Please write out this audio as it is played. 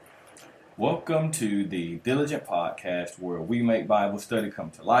Welcome to the Diligent Podcast, where we make Bible study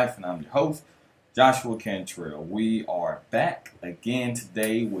come to life, and I'm your host, Joshua Cantrell. We are back again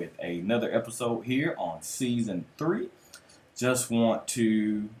today with another episode here on Season 3. Just want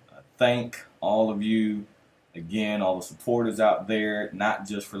to thank all of you, again, all the supporters out there, not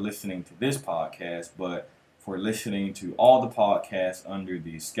just for listening to this podcast, but for listening to all the podcasts under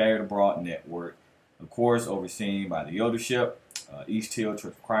the Scattered Abroad Network, of course, overseen by the eldership, East Hill Church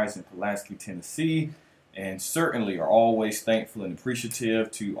of Christ in Pulaski, Tennessee, and certainly are always thankful and appreciative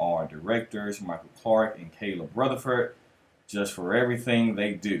to our directors, Michael Clark and Caleb Rutherford, just for everything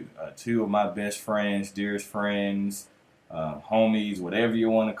they do. Two of my best friends, dearest friends, homies, whatever you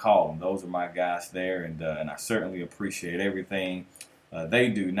want to call them. Those are my guys there, and I certainly appreciate everything they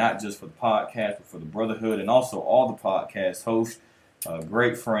do, not just for the podcast, but for the brotherhood, and also all the podcast hosts,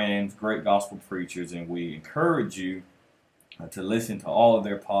 great friends, great gospel preachers, and we encourage you to listen to all of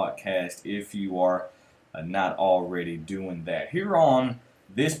their podcasts if you are not already doing that. Here on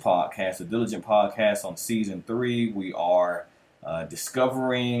this podcast, the Diligent Podcast on Season 3, we are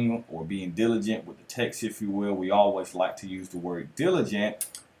discovering or being diligent with the text, if you will. We always like to use the word diligent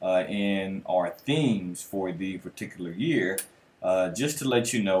in our themes for the particular year, just to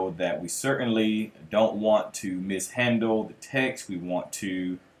let you know that we certainly don't want to mishandle the text. We want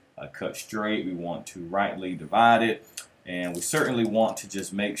to cut straight. We want to rightly divide it. And we certainly want to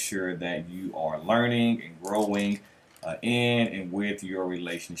just make sure that you are learning and growing in and with your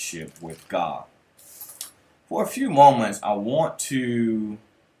relationship with God. For a few moments, I want to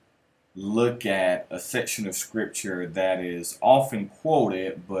look at a section of scripture that is often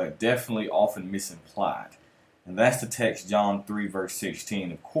quoted, but definitely often misimplied. And that's the text John 3, verse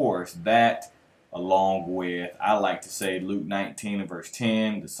 16. Of course, that along with, I like to say, Luke 19 and verse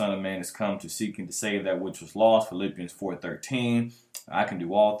 10, the Son of Man has come to seek and to save that which was lost, Philippians 4:13, I can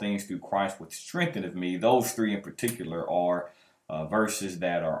do all things through Christ which strengtheneth me. Those three in particular are verses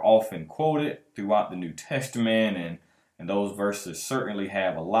that are often quoted throughout the New Testament, and those verses certainly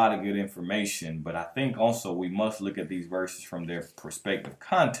have a lot of good information, but I think also we must look at these verses from their perspective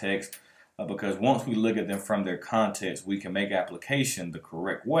context, because once we look at them from their context, we can make application the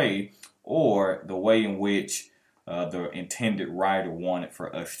correct way, or the way in which the intended writer wanted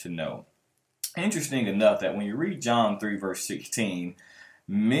for us to know. Interesting enough that when you read John 3 verse 16,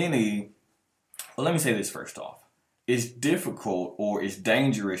 let me say this first off. It's difficult, or it's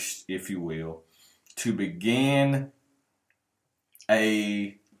dangerous, if you will, to begin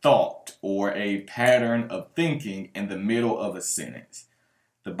a thought or a pattern of thinking in the middle of a sentence.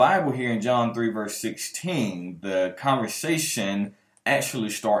 The Bible here in John 3 verse 16, the conversation actually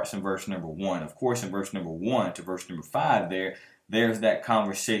starts in verse number 1. Of course, in verse number 1 to verse number 5 there's that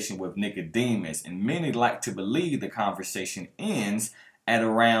conversation with Nicodemus. And many like to believe the conversation ends at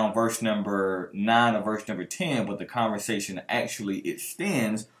around verse number 9 or verse number 10, but the conversation actually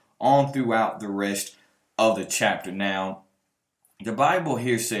extends on throughout the rest of the chapter. Now, the Bible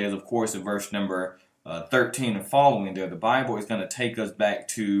here says, of course, in verse number 13 and following there, the Bible is going to take us back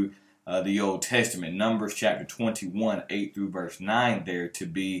to the Old Testament, Numbers chapter 21, 8 through verse 9 there to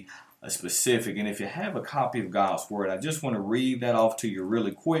be specific. And if you have a copy of God's Word, I just want to read that off to you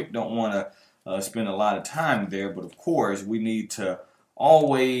really quick. Don't want to spend a lot of time there, but of course we need to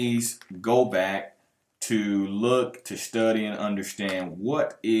always go back to look, to study, and understand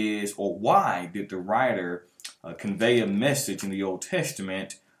what is or why did the writer convey a message in the Old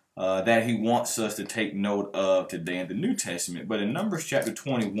Testament that he wants us to take note of today in the New Testament. But in Numbers chapter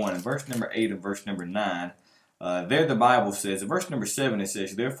 21, in verse number 8 and verse number 9, there the Bible says, in verse number 7 it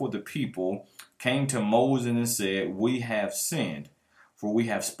says, "Therefore the people came to Moses and said, We have sinned, for we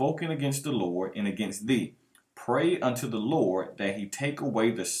have spoken against the Lord and against thee. Pray unto the Lord that he take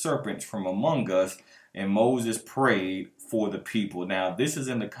away the serpents from among us." And Moses prayed for the people. Now, this is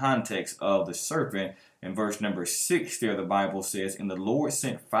in the context of the serpent. In verse number 6 there, the Bible says, "And the Lord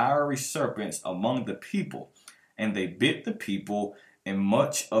sent fiery serpents among the people, and they bit the people, and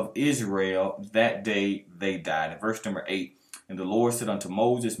much of Israel that day they died." In verse number 8, "And the Lord said unto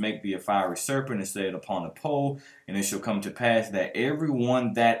Moses, Make thee a fiery serpent, and set it upon a pole, and it shall come to pass that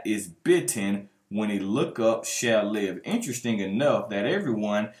everyone that is bitten, when he look up, shall live." Interesting enough that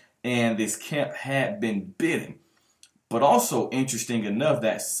everyone in this camp had been bitten. But also interesting enough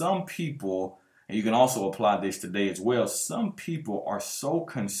that some people, and you can also apply this today as well, some people are so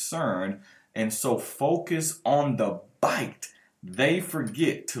concerned and so focused on the bite, they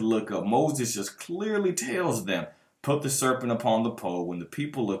forget to look up. Moses just clearly tells them, put the serpent upon the pole. When the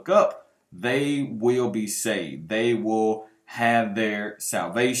people look up, they will be saved. They will have their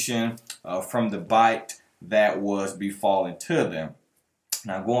salvation from the bite that was befallen to them.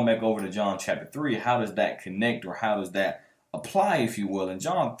 Now, going back over to John chapter 3, how does that connect, or how does that apply, if you will? In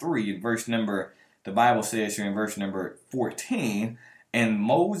John 3, the Bible says here in verse number 14, and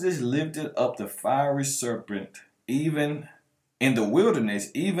Moses lifted up the fiery serpent even in the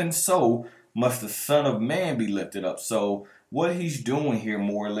wilderness, even so must the Son of Man be lifted up. So what he's doing here,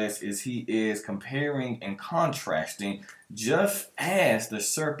 more or less, is he is comparing and contrasting. Just as the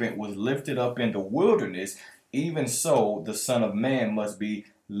serpent was lifted up in the wilderness, even so the Son of Man must be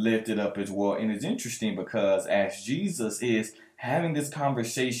lifted up as well. And it's interesting because as Jesus is having this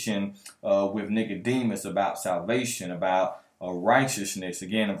conversation with Nicodemus about salvation, about righteousness,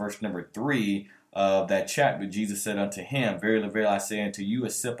 again in verse number 3 of that chapter, Jesus said unto him, Verily, verily, I say unto you,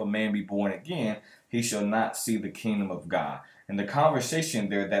 except a man be born again, he shall not see the kingdom of God. And the conversation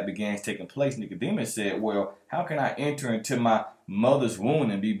there that began taking place, Nicodemus said, well, how can I enter into my mother's womb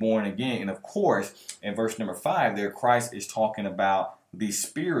and be born again? And of course, in verse number 5 there, Christ is talking about the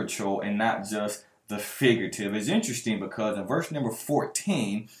spiritual and not just the figurative. It's interesting because in verse number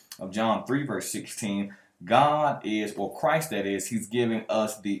 14 of John 3, verse 16, God is, or Christ that is, he's giving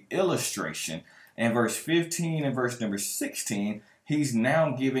us the illustration. In verse 15 and verse number 16, he's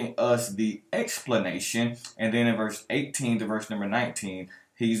now giving us the explanation. And then in verse 18 to verse number 19,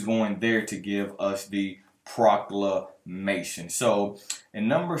 he's going there to give us the proclamation. So in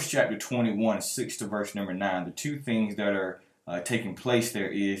Numbers chapter 21, 6 to verse number 9, the two things that are taking place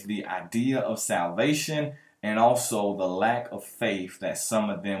there is the idea of salvation and also the lack of faith that some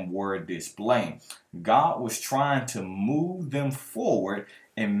of them were displaying. God was trying to move them forward,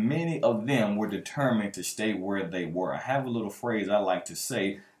 and many of them were determined to stay where they were. I have a little phrase I like to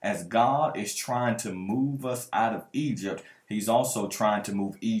say, as God is trying to move us out of Egypt, he's also trying to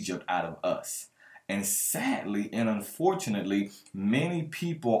move Egypt out of us. And sadly and unfortunately, many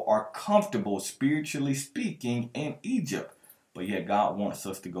people are comfortable, spiritually speaking, in Egypt. But yet God wants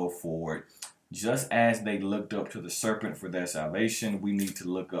us to go forward. Just as they looked up to the serpent for their salvation, we need to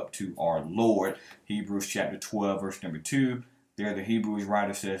look up to our Lord. Hebrews chapter 12, verse number 2. There the Hebrews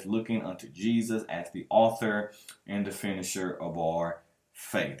writer says, looking unto Jesus as the author and the finisher of our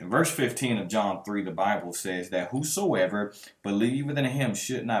faith. In verse 15 of John 3, the Bible says that whosoever believeth in him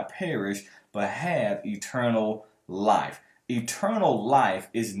should not perish, but have eternal life. Eternal life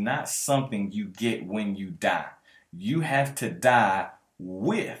is not something you get when you die. You have to die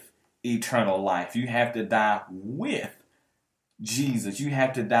with eternal life. You have to die with Jesus. You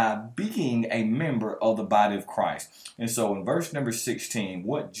have to die being a member of the body of Christ. And so in verse number 16,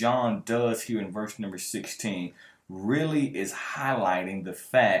 what John does here in verse number 16 really is highlighting the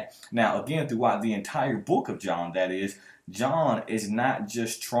fact, now again throughout the entire book of John, that is, John is not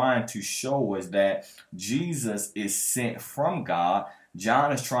just trying to show us that Jesus is sent from God.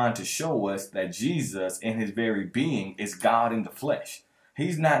 John is trying to show us that Jesus in his very being is God in the flesh.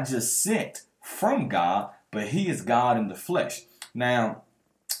 He's not just sent from God, but he is God in the flesh. Now,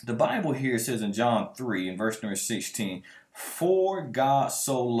 the Bible here says in John 3, in verse number 16, for God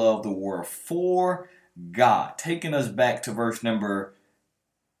so loved the world. For God. Taking us back to verse number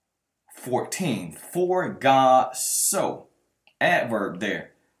 14. For God so. Adverb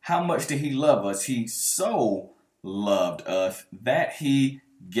there. How much did he love us? He so loved us that he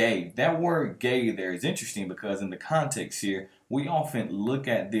gave. That word gave there is interesting because in the context here, we often look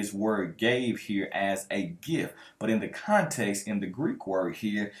at this word gave here as a gift. But in the context, in the Greek word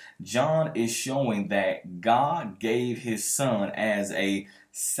here, John is showing that God gave his son as a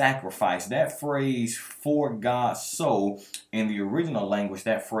sacrifice. That phrase, for God so, in the original language,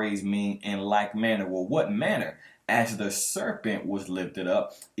 that phrase means in like manner. Well, what manner? As the serpent was lifted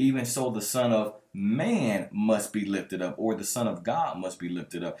up, even so the Son of Man must be lifted up, or the Son of God must be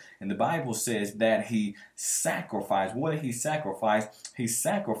lifted up. And the Bible says that he sacrificed. What did he sacrifice? He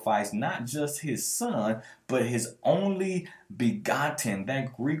sacrificed not just his son, but his only begotten.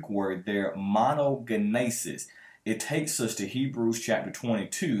 That Greek word there, monogenesis. It takes us to Hebrews chapter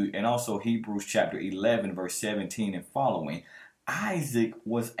 22 and also Hebrews chapter 11, verse 17 and following. Isaac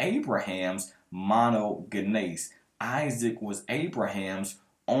was Abraham's monogenes. Isaac was Abraham's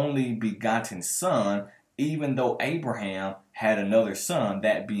only begotten son, even though Abraham had another son,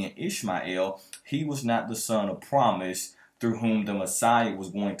 that being Ishmael. He was not the son of promise through whom the Messiah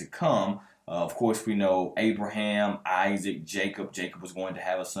was going to come. Of course, we know Abraham, Isaac, Jacob. Jacob was going to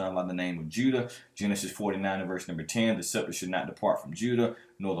have a son by the name of Judah. Genesis 49 and verse number 10, the scepter should not depart from Judah,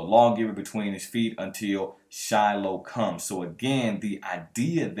 nor the lawgiver between his feet until Shiloh comes. So again, the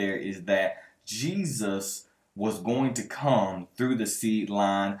idea there is that Jesus was going to come through the seed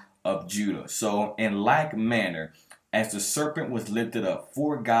line of Judah. So in like manner, as the serpent was lifted up,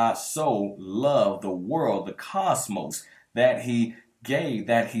 for God so loved the world, the cosmos, that he gave,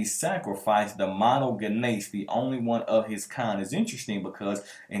 that he sacrificed, the monogenes, the only one of his kind. Is interesting because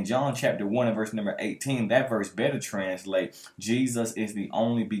in John chapter 1 and verse number 18, that verse better translates, Jesus is the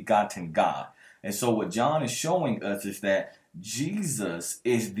only begotten God. And so what John is showing us is that Jesus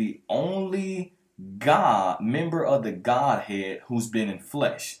is the only God, member of the Godhead, who's been in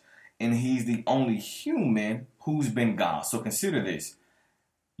flesh. And he's the only human who's been God. So consider this.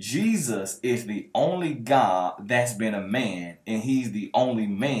 Jesus is the only God that's been a man, and he's the only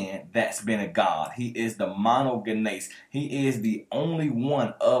man that's been a God. He is the monogenes. He is the only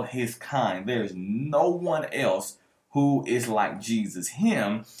one of his kind. There's no one else who is like Jesus.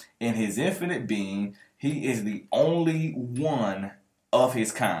 Him, in his infinite being, he is the only one of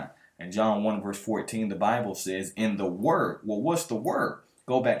his kind. In John 1 verse 14, the Bible says, in the Word. Well, what's the Word?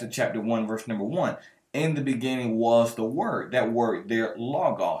 Go back to chapter 1 verse number 1. In the beginning was the Word. That word there,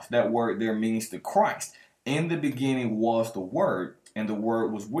 logos. That word there means the Christ. In the beginning was the Word, and the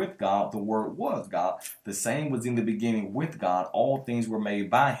Word was with God. The Word was God. The same was in the beginning with God. All things were made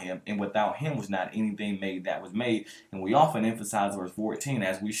by him, and without him was not anything made that was made. And we often emphasize verse 14,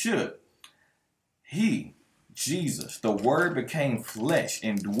 as we should. He, Jesus, the Word became flesh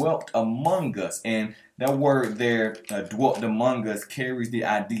and dwelt among us. And that word there, dwelt among us, carries the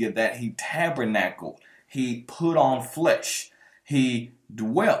idea that he tabernacled. He put on flesh. He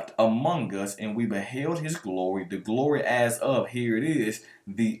dwelt among us, and we beheld his glory. The glory as of, here it is,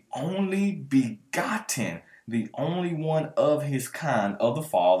 the only begotten, the only one of his kind, of the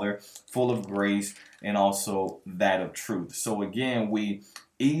Father, full of grace and also that of truth. So again, we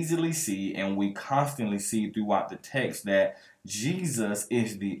easily see, and we constantly see throughout the text, that Jesus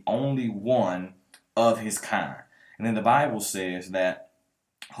is the only one of his kind. And then the Bible says that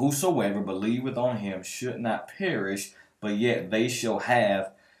whosoever believeth on him should not perish, but yet they shall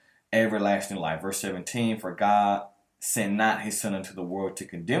have everlasting life. Verse 17, for God sent not his son into the world to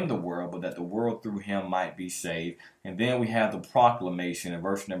condemn the world, but that the world through him might be saved. And then we have the proclamation in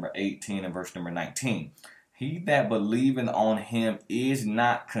verse number 18 and verse number 19. He that believeth on him is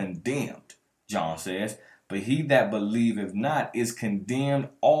not condemned, John says, but he that believeth not is condemned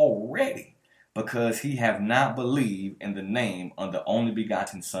already, because he have not believed in the name of the only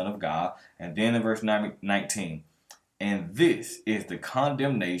begotten Son of God. And then in verse 19, and this is the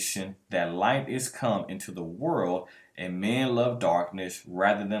condemnation, that light is come into the world, and men love darkness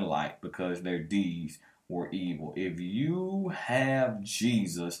rather than light, because their deeds were evil. If you have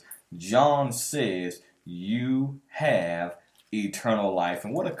Jesus, John says, you have eternal life.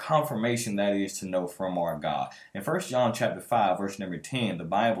 And what a confirmation that is to know from our God. In 1 John chapter 5, verse number 10, the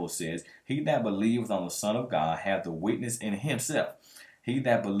Bible says, he that believeth on the Son of God hath the witness in himself. He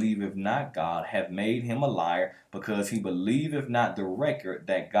that believeth not God hath made him a liar, because he believeth not the record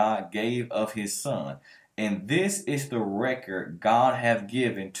that God gave of his Son. And this is the record God hath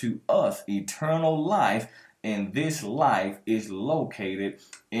given to us, eternal life, and this life is located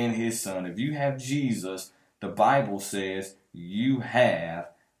in his Son. If you have Jesus, the Bible says you have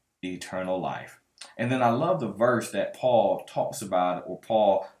eternal life. And then I love the verse that Paul talks about, or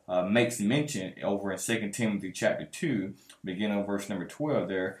Paul makes mention over in 2 Timothy chapter 2, beginning of verse number 12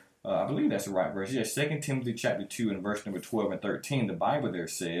 there. I believe that's the right verse. Yes, 2 Timothy chapter 2 and verse number 12 and 13. The Bible there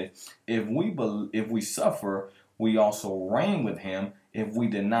says, if we suffer, we also reign with him. If we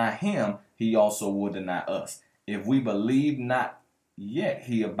deny him, he also will deny us. If we believe not, yet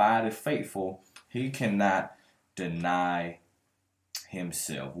he abideth faithful. He cannot deny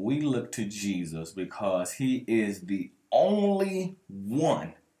himself. We look to Jesus because he is the only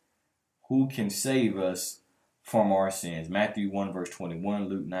one who can save us from our sins. Matthew 1 verse 21,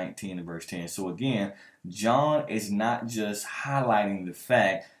 Luke 19 and verse 10. So again, John is not just highlighting the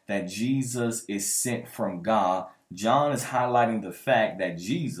fact that Jesus is sent from God. John is highlighting the fact that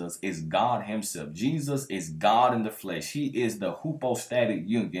Jesus is God himself. Jesus is God in the flesh. He is the hypostatic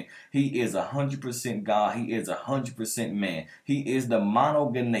union. He is 100% God. He is 100% man. He is the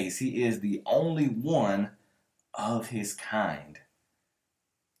monogenes. He is the only one of his kind.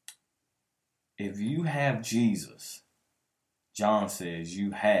 If you have Jesus, John says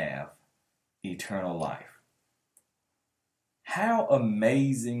you have eternal life. How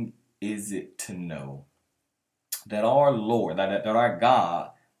amazing is it to know that our Lord, that our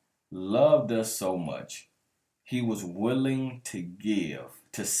God loved us so much, he was willing to give,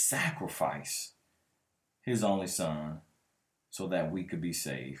 to sacrifice his only Son so that we could be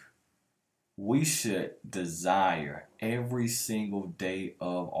saved. We should desire every single day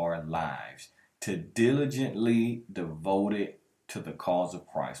of our lives to diligently devote it to the cause of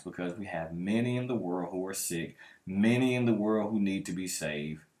Christ, because we have many in the world who are sick, many in the world who need to be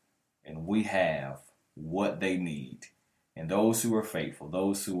saved, and we have what they need. And those who are faithful,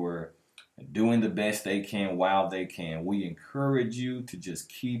 those who are doing the best they can while they can, we encourage you to just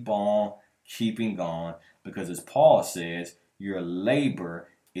keep on keeping on, because as Paul says, your labor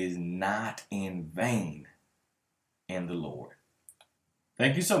is not in vain in the Lord.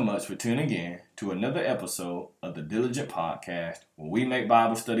 Thank you so much for tuning in to another episode of the Diligent Podcast, where we make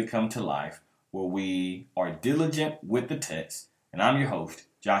Bible study come to life, where we are diligent with the text. And I'm your host,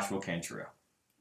 Joshua Cantrell.